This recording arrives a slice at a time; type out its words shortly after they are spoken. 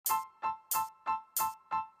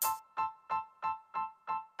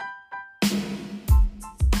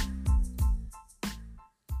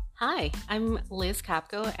Hi, I'm Liz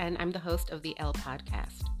Kopko, and I'm the host of the L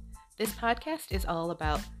Podcast. This podcast is all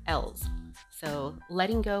about L's. So,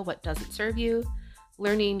 letting go what doesn't serve you,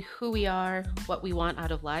 learning who we are, what we want out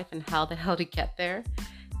of life, and how the hell to get there,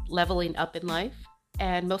 leveling up in life,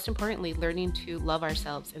 and most importantly, learning to love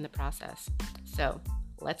ourselves in the process. So,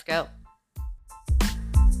 let's go.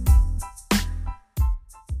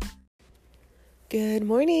 Good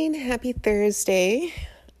morning. Happy Thursday.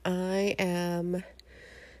 I am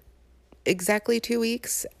exactly 2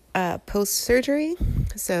 weeks post-surgery.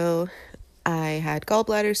 So I had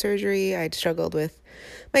gallbladder surgery. I'd struggled with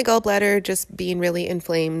my gallbladder just being really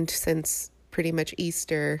inflamed since pretty much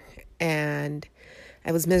Easter, and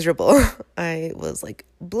I was miserable. I was like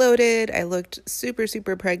bloated. I looked super,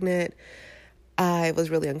 super pregnant. I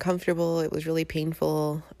was really uncomfortable. It was really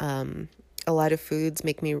painful. A lot of foods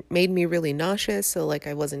made me really nauseous. So like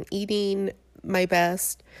I wasn't eating my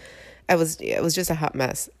best. It was just a hot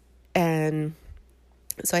mess. And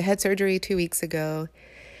so I had surgery 2 weeks ago,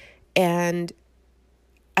 and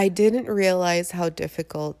I didn't realize how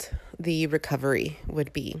difficult the recovery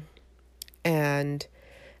would be. And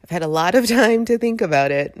I've had a lot of time to think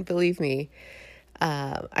about it. Believe me.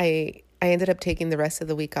 I ended up taking the rest of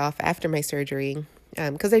the week off after my surgery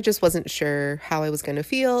because I just wasn't sure how I was going to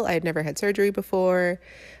feel. I had never had surgery before.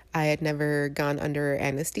 I had never gone under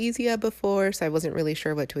anesthesia before, so I wasn't really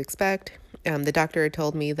sure what to expect. The doctor had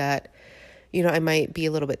told me that, I might be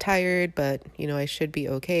a little bit tired, but, I should be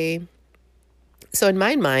okay. So in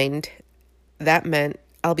my mind, that meant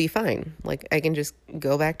I'll be fine. Like I can just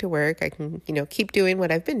go back to work. I can, keep doing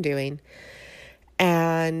what I've been doing.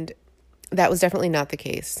 And that was definitely not the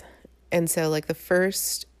case. And so like the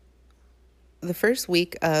first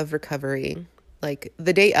week of recovery, like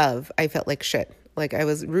the day of, I felt like shit. Like I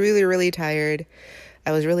was really, really tired.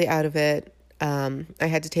 I was really out of it. I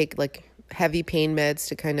had to take like heavy pain meds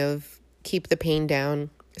to kind of keep the pain down.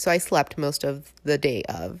 So I slept most of the day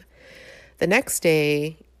of. The next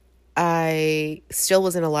day, I still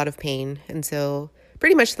was in a lot of pain. And so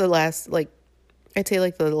pretty much the last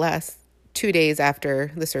 2 days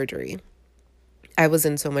after the surgery, I was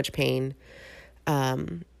in so much pain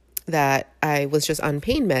that I was just on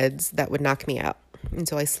pain meds that would knock me out. And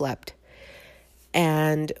so I slept.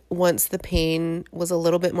 And once the pain was a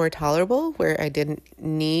little bit more tolerable, where I didn't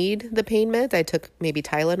need the pain meds, I took maybe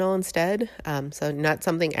Tylenol instead. So not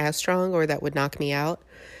something as strong or that would knock me out.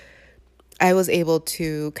 I was able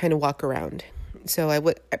to kind of walk around.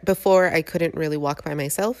 So before I couldn't really walk by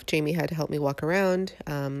myself. Jamie had to help me walk around.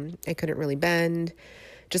 I couldn't really bend.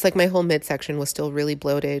 Just like my whole midsection was still really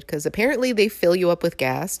bloated because apparently they fill you up with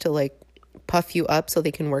gas to like puff you up so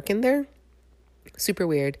they can work in there. Super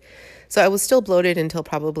weird. So I was still bloated until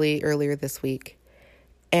probably earlier this week.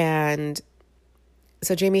 And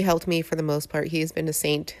so Jamie helped me for the most part. He's been a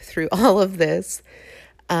saint through all of this.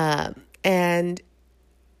 And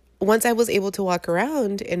once I was able to walk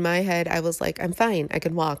around, in my head, I was like, I'm fine. I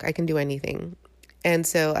can walk. I can do anything. And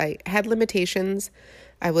so I had limitations.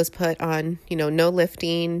 I was put on, no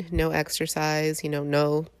lifting, no exercise,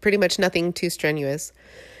 pretty much nothing too strenuous.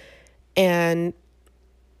 And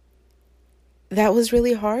that was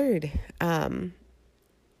really hard.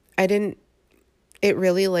 It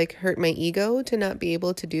really like hurt my ego to not be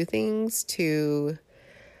able to do things, to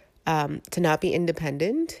not be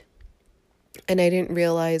independent. And I didn't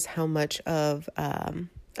realize how much of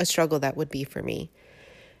a struggle that would be for me.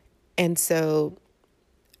 And so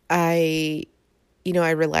I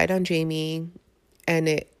relied on Jamie,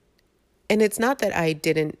 and it's not that I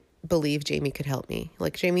didn't believe Jamie could help me.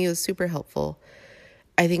 Like Jamie was super helpful.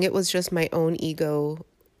 I think it was just my own ego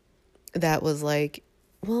that was like,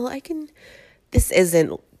 well, this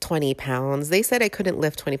isn't 20 pounds. They said I couldn't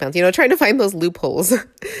lift 20 pounds, trying to find those loopholes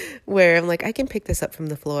where I'm like, I can pick this up from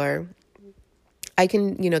the floor. I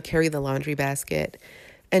can, carry the laundry basket.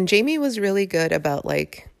 And Jamie was really good about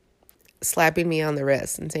like slapping me on the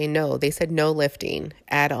wrist and saying, no, they said no lifting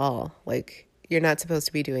at all. Like, you're not supposed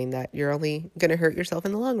to be doing that. You're only going to hurt yourself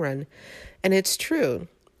in the long run. And it's true.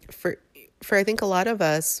 For I think a lot of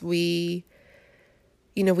us, we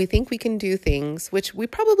think we can do things, which we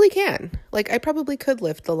probably can. Like, I probably could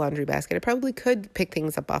lift the laundry basket. I probably could pick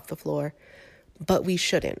things up off the floor, but we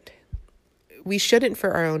shouldn't. We shouldn't for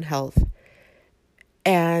our own health.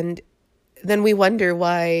 And then we wonder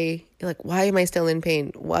why am I still in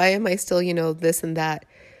pain? Why am I still, this and that?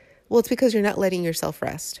 Well, it's because you're not letting yourself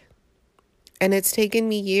rest. And it's taken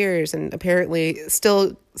me years, and apparently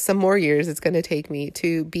still some more years it's going to take me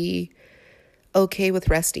to be okay with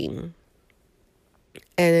resting.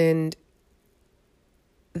 And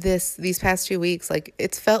these past 2 weeks, like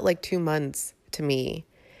it's felt like 2 months to me,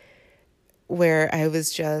 where I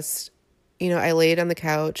was just, I laid on the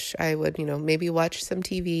couch. I would, maybe watch some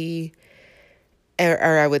TV,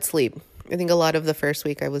 or I would sleep. I think a lot of the first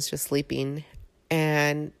week I was just sleeping.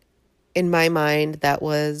 And in my mind, that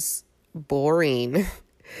was boring.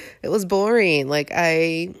 It was boring. Like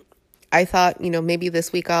I thought, maybe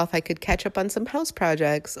this week off I could catch up on some house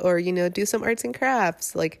projects or, do some arts and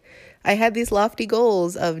crafts. Like I had these lofty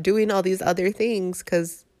goals of doing all these other things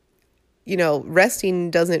because,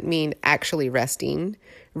 resting doesn't mean actually resting.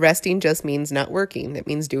 Resting just means not working. It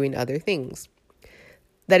means doing other things.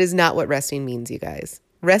 That is not what resting means, you guys.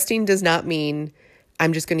 Resting does not mean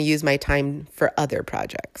I'm just going to use my time for other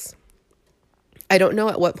projects. I don't know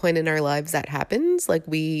at what point in our lives that happens. Like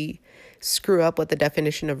we screw up what the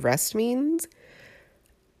definition of rest means.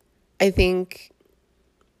 I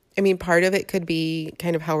mean, part of it could be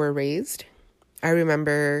kind of how we're raised. I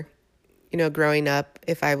remember, growing up,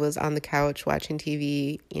 if I was on the couch watching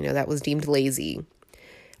TV, that was deemed lazy.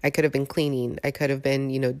 I could have been cleaning. I could have been,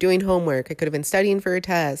 doing homework. I could have been studying for a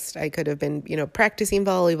test. I could have been, practicing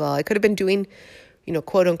volleyball. I could have been doing,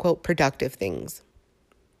 quote unquote, productive things.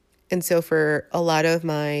 And so for a lot of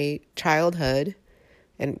my childhood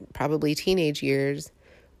and probably teenage years,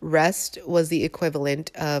 rest was the equivalent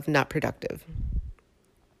of not productive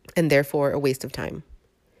and therefore a waste of time.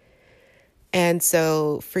 And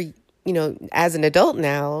so for, as an adult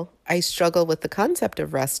now, I struggle with the concept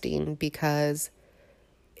of resting because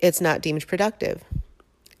it's not deemed productive.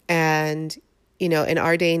 And, in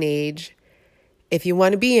our day and age, if you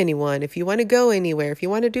want to be anyone, if you want to go anywhere, if you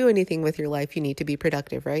want to do anything with your life, you need to be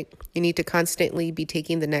productive, right? You need to constantly be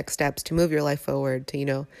taking the next steps to move your life forward,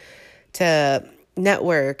 to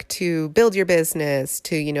network, to build your business,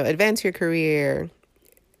 to, advance your career.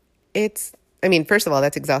 First of all,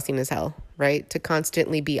 that's exhausting as hell, right? To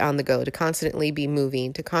constantly be on the go, to constantly be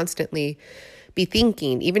moving, to constantly be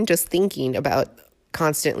thinking, even just thinking about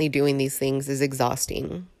constantly doing these things is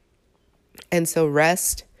exhausting. And so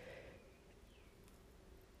rest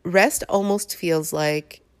almost feels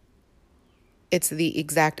like it's the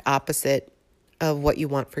exact opposite of what you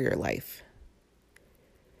want for your life.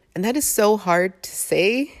 And that is so hard to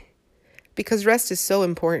say because rest is so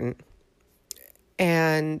important.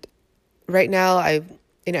 And right now I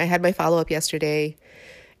had my follow-up yesterday,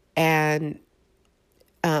 and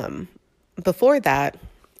before that,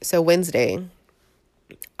 so Wednesday,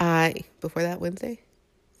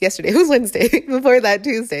 yesterday was Wednesday, before that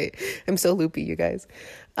Tuesday. I'm so loopy, you guys.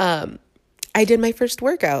 I did my first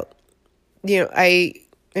workout. I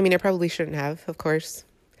probably shouldn't have, of course.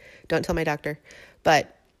 Don't tell my doctor.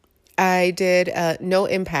 But I did a no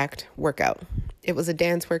impact workout. It was a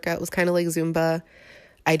dance workout. It was kind of like Zumba.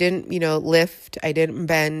 I didn't, lift. I didn't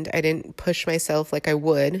bend. I didn't push myself like I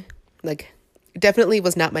would. Like, definitely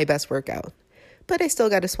was not my best workout. But I still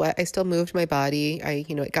got a sweat. I still moved my body.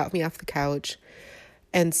 It got me off the couch.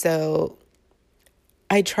 And so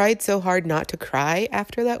I tried so hard not to cry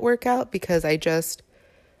after that workout because I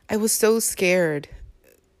was so scared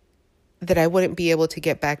that I wouldn't be able to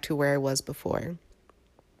get back to where I was before.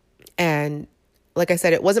 And like I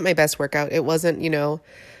said, it wasn't my best workout. It wasn't,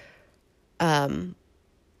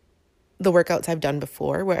 the workouts I've done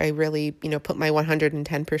before where I really, put my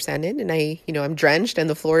 110% in, and I'm drenched and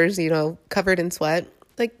the floor is, covered in sweat.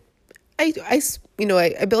 Like I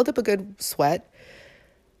built up a good sweat,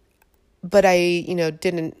 but I,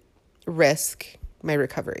 didn't risk my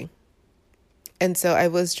recovery. And so I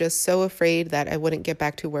was just so afraid that I wouldn't get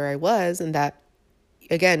back to where I was, and that,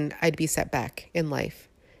 again, I'd be set back in life,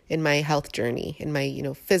 in my health journey, in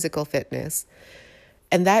my, physical fitness.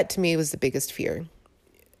 And that to me was the biggest fear.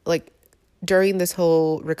 Like during this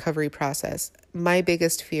whole recovery process, my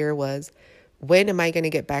biggest fear was, when am I going to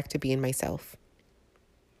get back to being myself?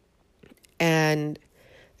 And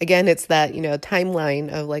again, it's that, timeline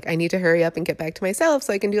of like, I need to hurry up and get back to myself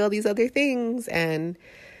so I can do all these other things. And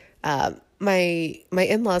my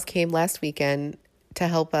in-laws came last weekend to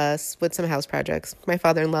help us with some house projects. My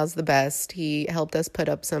father-in-law's the best. He helped us put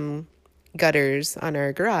up some gutters on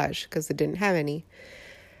our garage because it didn't have any.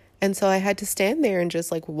 And so I had to stand there and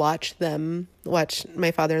just like watch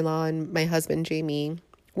my father-in-law and my husband, Jamie,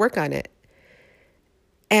 work on it.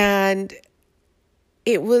 And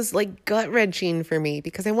it was like gut-wrenching for me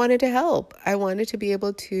because I wanted to help. I wanted to be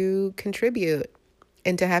able to contribute,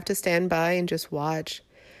 and to have to stand by and just watch,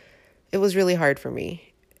 it was really hard for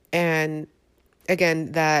me. And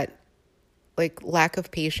again, that like lack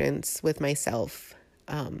of patience with myself,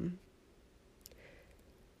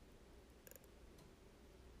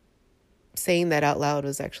 saying that out loud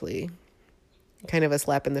was actually kind of a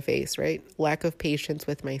slap in the face, right? Lack of patience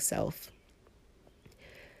with myself.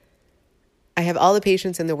 I have all the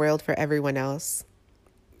patience in the world for everyone else.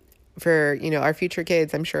 For, our future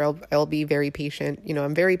kids, I'm sure I'll be very patient.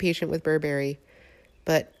 I'm very patient with Burberry,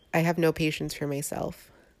 but I have no patience for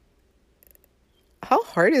myself. How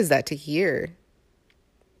hard is that to hear?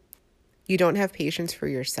 You don't have patience for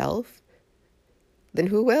yourself? Then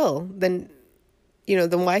who will? Then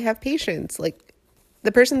why have patience? Like,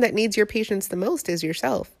 the person that needs your patience the most is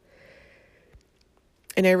yourself.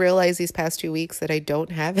 And I realized these past 2 weeks that I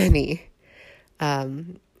don't have any.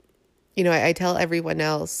 I tell everyone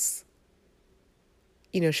else,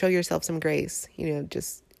 show yourself some grace,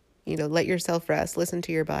 just, let yourself rest, listen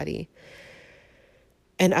to your body.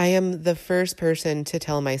 And I am the first person to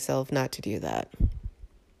tell myself not to do that.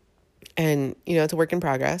 And, it's a work in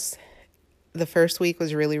progress. The first week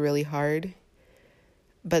was really, really hard.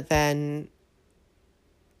 But then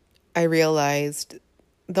I realized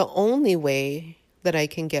the only way that I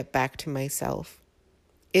can get back to myself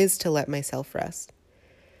is to let myself rest.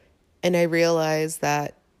 And I realized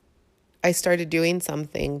that I started doing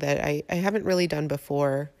something that I haven't really done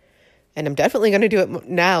before, and I'm definitely going to do it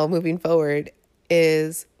now moving forward,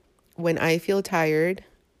 is when I feel tired,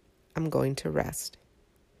 I'm going to rest.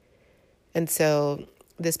 And so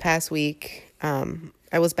this past week,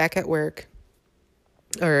 I was back at work,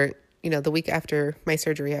 or, the week after my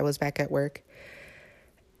surgery, I was back at work.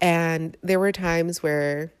 And there were times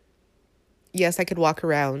where, yes, I could walk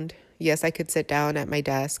around. Yes, I could sit down at my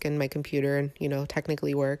desk and my computer and,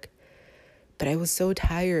 technically work. But I was so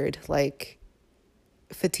tired, like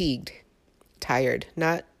fatigued, tired,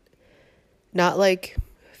 not like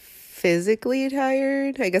physically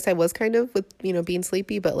tired. I guess I was kind of with, being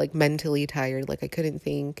sleepy, but like mentally tired. Like I couldn't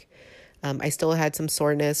think. I still had some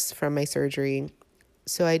soreness from my surgery.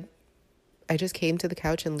 So I just came to the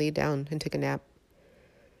couch and laid down and took a nap.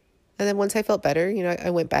 And then once I felt better, I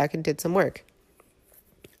went back and did some work.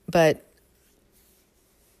 But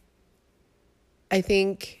I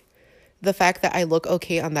think the fact that I look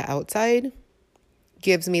okay on the outside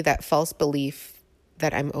gives me that false belief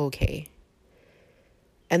that I'm okay.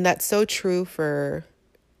 And that's so true for,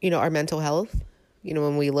 our mental health.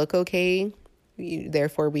 When we look okay,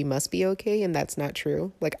 therefore we must be okay. And that's not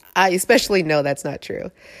true. Like, I especially know that's not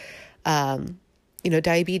true.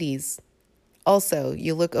 Diabetes. Also,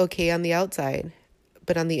 you look okay on the outside,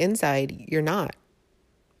 but on the inside, you're not.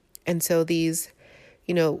 And so these,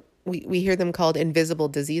 we hear them called invisible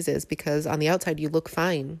diseases because on the outside, you look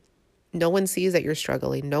fine. No one sees that you're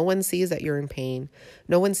struggling. No one sees that you're in pain.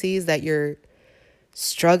 No one sees that you're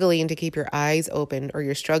struggling to keep your eyes open, or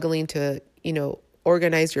you're struggling to,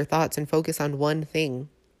 organize your thoughts and focus on one thing.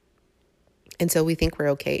 And so we think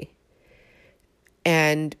we're okay.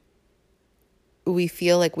 And we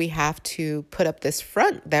feel like we have to put up this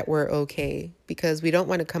front that we're okay because we don't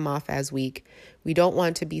want to come off as weak. We don't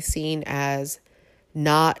want to be seen as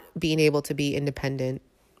not being able to be independent.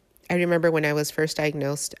 I remember when I was first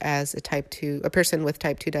diagnosed as a person with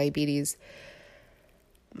type 2 diabetes,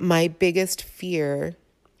 my biggest fear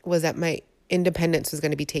was that my independence was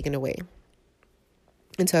going to be taken away.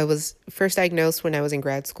 And so I was first diagnosed when I was in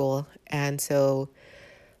grad school. And so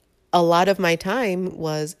a lot of my time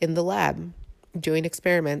was in the lab doing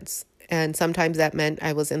experiments. And sometimes that meant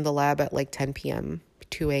I was in the lab at like 10 p.m.,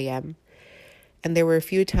 2 a.m. And there were a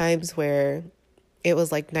few times where it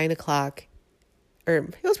was like 9 o'clock, or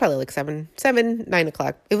it was probably like 9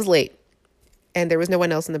 o'clock. It was late and there was no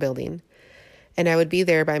one else in the building. And I would be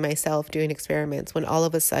there by myself doing experiments when all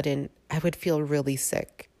of a sudden I would feel really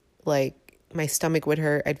sick. Like my stomach would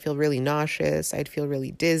hurt. I'd feel really nauseous. I'd feel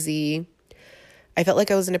really dizzy. I felt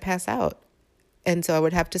like I was going to pass out. And so I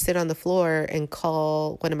would have to sit on the floor and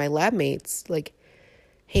call one of my lab mates, like,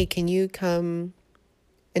 hey, can you come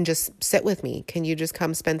and just sit with me? Can you just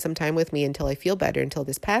come spend some time with me until I feel better, until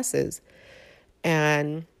this passes?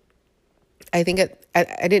 And I think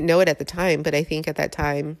I didn't know it at the time, but I think at that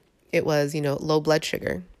time it was, low blood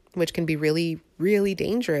sugar, which can be really, really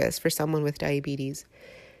dangerous for someone with diabetes,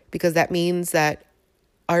 because that means that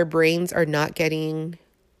our brains are not getting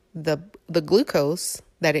the glucose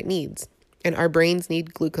that it needs. And our brains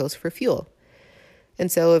need glucose for fuel.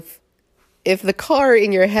 And so if the car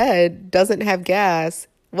in your head doesn't have gas,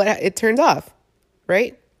 it turns off,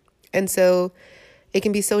 right? And so it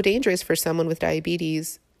can be so dangerous for someone with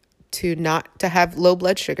diabetes to have low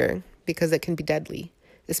blood sugar, because it can be deadly,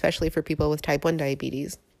 especially for people with type 1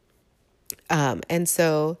 diabetes. And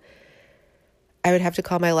so I would have to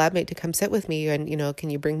call my lab mate to come sit with me and, can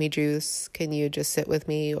you bring me juice? Can you just sit with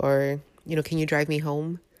me? Or, can you drive me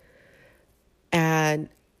home? And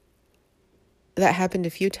that happened a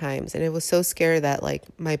few times. And I was so scared that like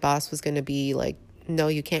my boss was going to be like, no,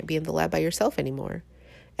 you can't be in the lab by yourself anymore.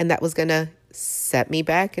 And that was going to set me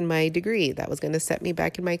back in my degree. That was going to set me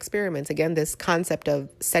back in my experiments. Again, this concept of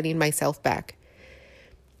setting myself back.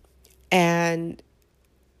 And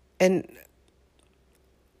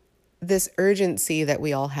this urgency that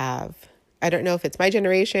we all have, I don't know if it's my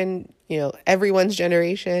generation, everyone's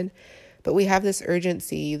generation, but we have this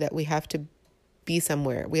urgency that we have to be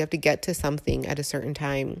somewhere. We have to get to something at a certain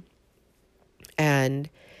time. And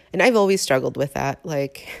I've always struggled with that.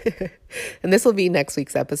 Like, and this will be next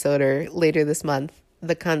week's episode or later this month,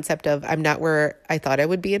 the concept of I'm not where I thought I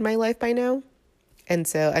would be in my life by now. And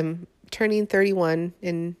so I'm turning 31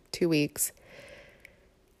 in 2 weeks.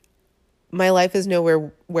 My life is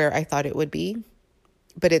nowhere where I thought it would be,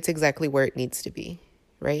 but it's exactly where it needs to be,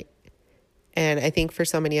 right? And I think for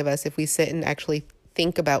so many of us, if we sit and actually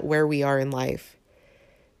think about where we are in life,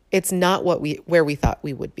 it's not where we thought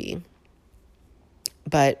we would be.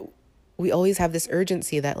 But we always have this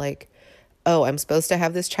urgency that like, oh, I'm supposed to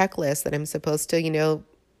have this checklist that I'm supposed to,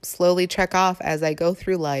 slowly check off as I go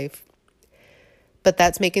through life. But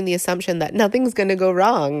that's making the assumption that nothing's going to go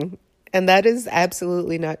wrong. And that is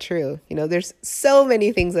absolutely not true. There's so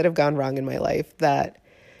many things that have gone wrong in my life that,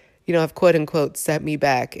 have quote unquote set me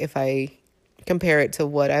back if I compare it to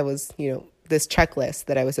what I was, this checklist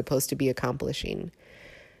that I was supposed to be accomplishing.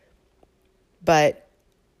 But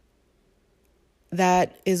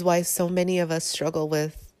that is why so many of us struggle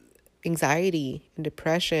with anxiety and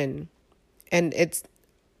depression. And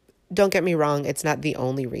don't get me wrong, it's not the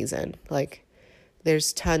only reason. Like,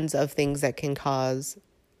 there's tons of things that can cause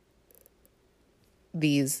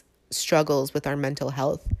these struggles with our mental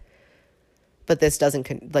health. But this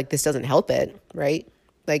doesn't help it, right?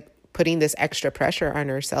 Like putting this extra pressure on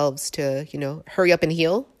ourselves to, hurry up and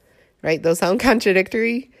heal, right? Those sound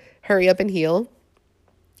contradictory. Hurry up and heal.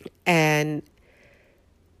 And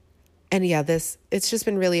yeah, it's just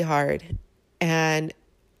been really hard. And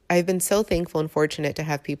I've been so thankful and fortunate to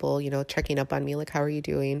have people, checking up on me, like, how are you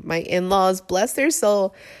doing? My in-laws, bless their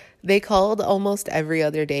soul, they called almost every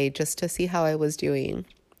other day just to see how I was doing.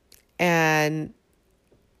 And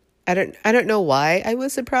I don't know why I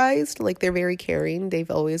was surprised. Like, they're very caring.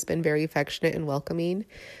 They've always been very affectionate and welcoming.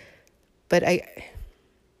 But I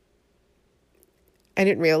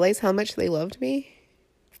didn't realize how much they loved me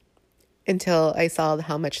until I saw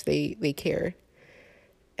how much they cared.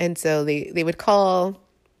 And so they would call,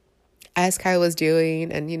 ask how I was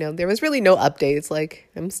doing. And, there was really no updates. Like,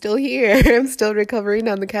 I'm still here. I'm still recovering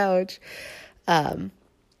on the couch.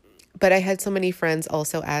 But I had so many friends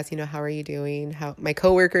also ask, how are you doing? How my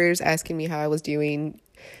coworkers asking me how I was doing.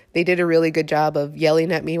 They did a really good job of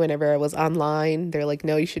yelling at me whenever I was online. They're like,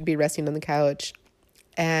 no, you should be resting on the couch.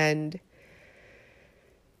 And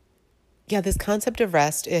yeah, this concept of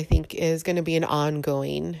rest, I think, is going to be an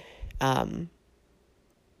ongoing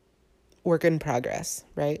work in progress,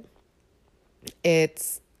 right?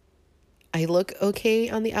 I look okay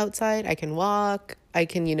on the outside. I can walk. I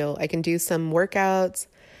can do some workouts.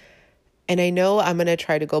 And I know I'm going to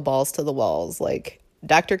try to go balls to the walls. Like,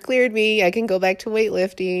 doctor cleared me. I can go back to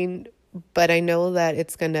weightlifting. But I know that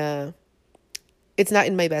it's not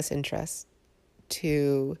in my best interest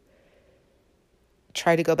to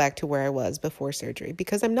try to go back to where I was before surgery,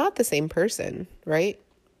 because I'm not the same person, right?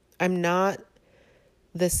 I'm not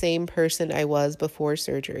the same person I was before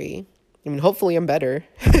surgery. I mean, hopefully I'm better,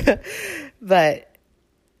 but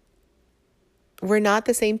we're not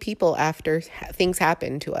the same people after things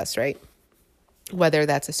happen to us, right? Whether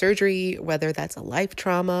that's a surgery, whether that's a life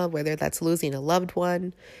trauma, whether that's losing a loved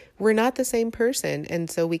one, we're not the same person. And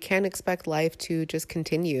so we can't expect life to just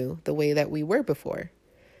continue the way that we were before.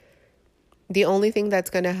 The only thing that's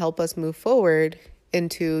going to help us move forward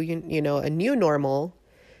into, a new normal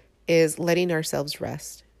is letting ourselves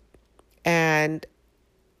rest. And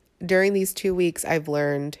during these 2 weeks, I've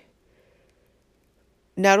learned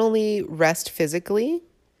not only rest physically,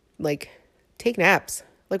 like take naps.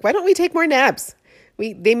 Like, why don't we take more naps?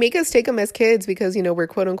 They make us take them as kids because, we're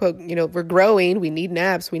quote unquote, we're growing. We need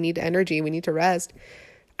naps. We need energy. We need to rest.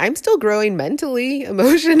 I'm still growing mentally,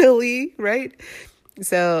 emotionally, right?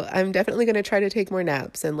 So I'm definitely going to try to take more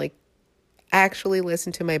naps and like actually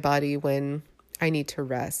listen to my body when I need to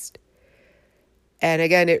rest. And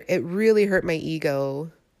again, it really hurt my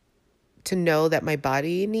ego to know that my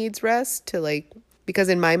body needs rest, because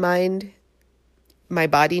in my mind, my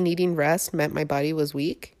body needing rest meant my body was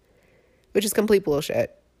weak, which is complete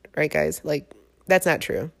bullshit, right, guys? Like, that's not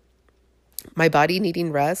true. My body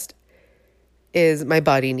needing rest is my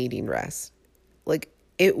body needing rest. Like,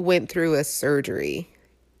 it went through a surgery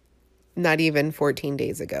not even 14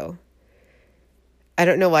 days ago. I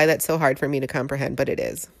don't know why that's so hard for me to comprehend, but it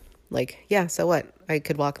is. Like, yeah, so what? I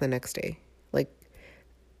could walk the next day. Like,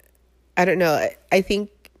 I don't know. I think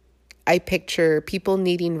I picture people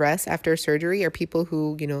needing rest after surgery are people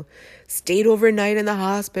who, stayed overnight in the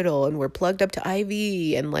hospital and were plugged up to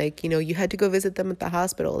IV and like, you had to go visit them at the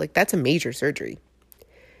hospital. Like that's a major surgery.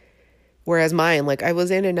 Whereas mine, like I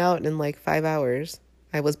was in and out in like 5 hours.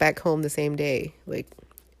 I was back home the same day. Like,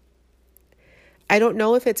 I don't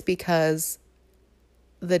know if it's because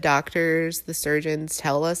the doctors, the surgeons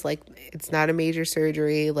tell us like it's not a major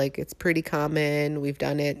surgery, like it's pretty common, we've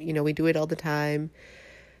done it, we do it all the time,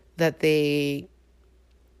 that they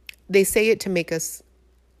say it to make us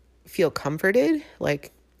feel comforted,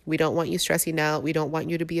 like we don't want you stressing out, we don't want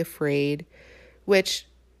you to be afraid, which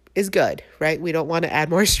is good, right? We don't want to add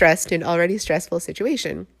more stress to an already stressful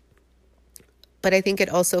situation. But I think it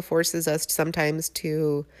also forces us sometimes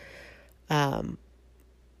to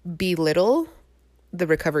belittle the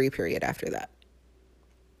recovery period after that.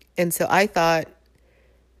 And so I thought,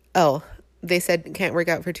 oh, they said can't work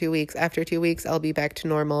out for 2 weeks. After 2 weeks, I'll be back to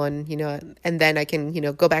normal and, and then I can,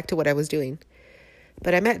 go back to what I was doing.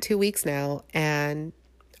 But I'm at 2 weeks now and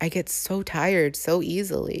I get so tired so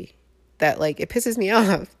easily that like it pisses me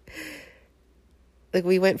off. Like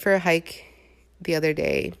we went for a hike the other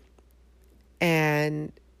day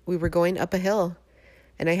and we were going up a hill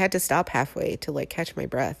and I had to stop halfway to like catch my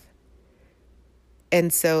breath.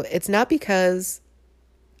 And so it's not because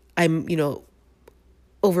I'm,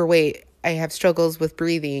 overweight. I have struggles with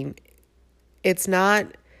breathing. It's not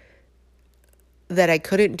that I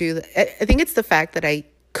couldn't do that. I think it's the fact that I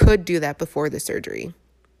could do that before the surgery.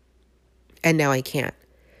 And now I can't.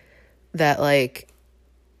 That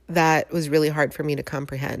was really hard for me to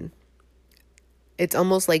comprehend. It's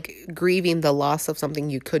almost like grieving the loss of something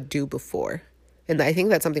you could do before. And I think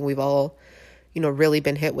that's something we've all really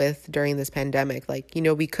been hit with during this pandemic. Like,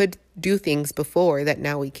 we could do things before that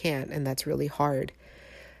now we can't, and that's really hard.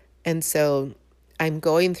 And so I'm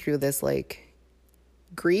going through this like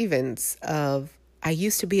grievance of, I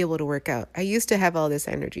used to be able to work out. I used to have all this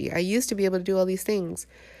energy. I used to be able to do all these things,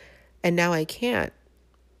 and now I can't.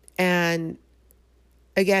 And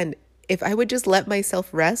again, if I would just let myself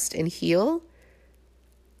rest and heal,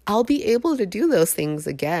 I'll be able to do those things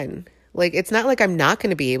again. Like, it's not like I'm not going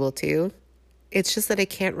to be able to. It's just that I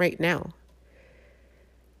can't right now.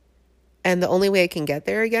 And the only way I can get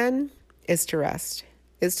there again is to rest,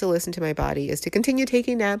 is to listen to my body, is to continue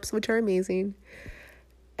taking naps, which are amazing.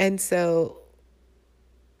 And so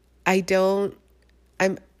I'm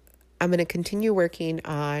going to continue working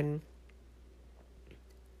on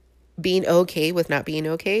being okay with not being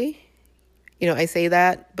okay. I say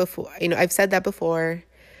that before, I've said that before.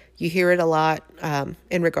 You hear it a lot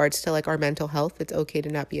in regards to like our mental health. It's okay to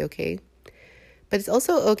not be okay. But it's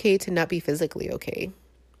also okay to not be physically okay.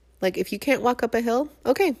 Like if you can't walk up a hill,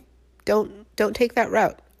 okay, don't take that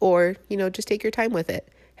route, or, just take your time with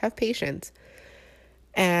it. Have patience.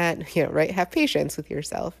 And, right, have patience with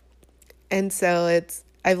yourself. And so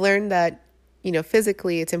I've learned that,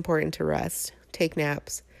 physically it's important to rest, take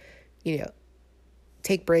naps,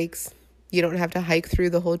 take breaks. You don't have to hike through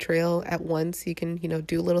the whole trail at once. You can,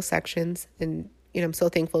 do little sections. And, I'm so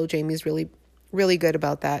thankful Jamie's really, really good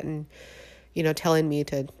about that. And, telling me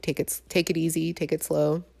to take it easy, take it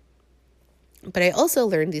slow. But I also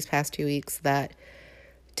learned these past 2 weeks that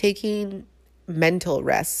taking mental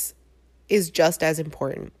rest is just as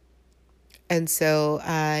important. And so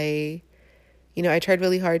I tried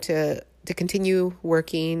really hard to continue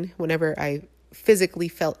working whenever I physically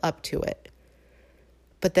felt up to it.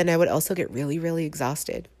 But then I would also get really, really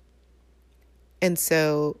exhausted. And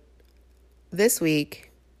so this week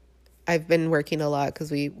I've been working a lot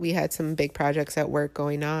because we had some big projects at work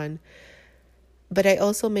going on. But I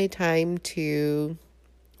also made time to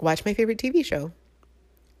watch my favorite TV show.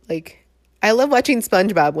 Like, I love watching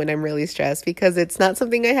SpongeBob when I'm really stressed because it's not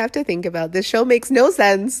something I have to think about. This show makes no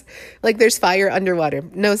sense. Like, there's fire underwater.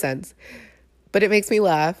 No sense. But it makes me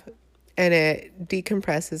laugh and it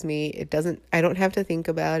decompresses me. I don't have to think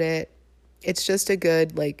about it. It's just a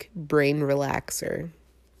good, like, brain relaxer.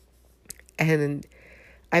 And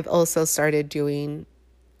I've also started doing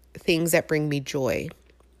things that bring me joy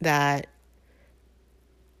that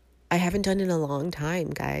I haven't done in a long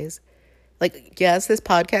time, guys. Like, yes, this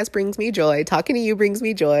podcast brings me joy. Talking to you brings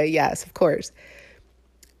me joy. Yes, of course.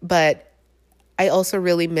 But I also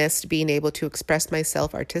really missed being able to express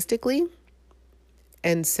myself artistically.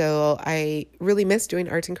 And so I really miss doing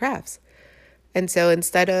arts and crafts. And so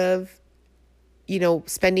instead of,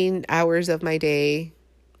 spending hours of my day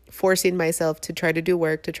forcing myself to try to do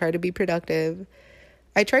work, to try to be productive,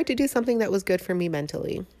 I tried to do something that was good for me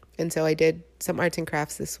mentally. And so I did some arts and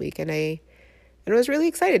crafts this week, and I and was really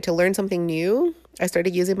excited to learn something new. I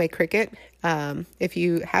started using my Cricut. If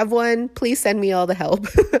you have one, please send me all the help.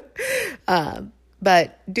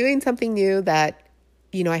 But doing something new that,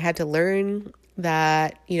 I had to learn,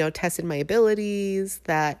 that, tested my abilities,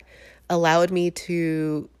 that allowed me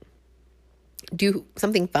to do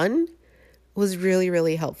something fun was really,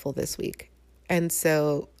 really helpful this week. And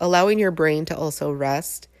so allowing your brain to also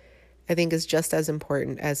rest, I think, is just as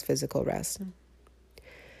important as physical rest.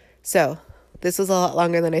 So this was a lot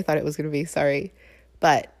longer than I thought it was going to be. Sorry.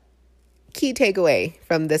 But key takeaway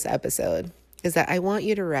from this episode is that I want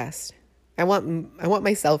you to rest. I want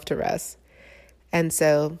myself to rest. And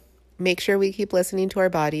so make sure we keep listening to our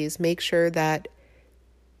bodies. Make sure that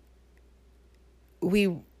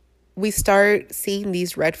we start seeing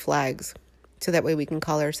these red flags so that way we can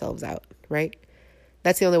call ourselves out, right?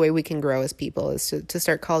 That's the only way we can grow as people, is to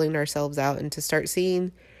start calling ourselves out and to start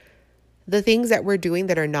seeing the things that we're doing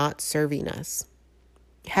that are not serving us.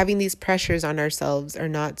 Having these pressures on ourselves are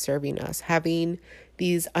not serving us. Having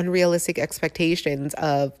these unrealistic expectations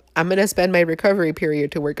of, I'm going to spend my recovery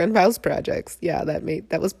period to work on house projects. Yeah,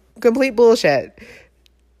 that was complete bullshit.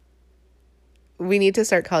 We need to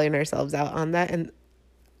start calling ourselves out on that, and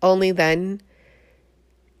only then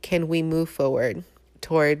can we move forward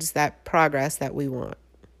towards that progress that we want.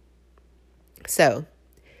 So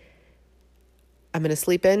I'm going to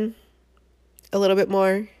sleep in a little bit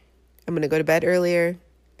more. I'm going to go to bed earlier.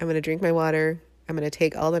 I'm going to drink my water. I'm going to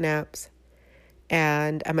take all the naps.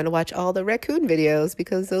 And I'm going to watch all the raccoon videos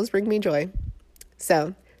because those bring me joy.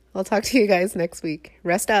 So I'll talk to you guys next week.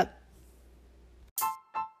 Rest up.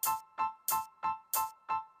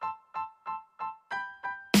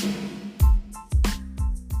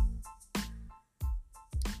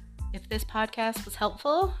 If this podcast was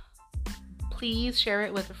helpful, please share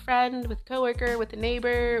it with a friend, with a coworker, with a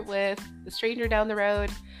neighbor, with a stranger down the road.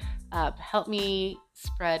 Help me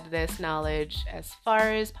spread this knowledge as far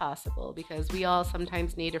as possible, because we all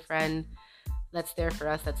sometimes need a friend that's there for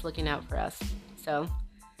us, that's looking out for us. So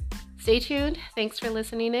stay tuned. Thanks for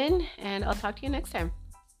listening in, and I'll talk to you next time.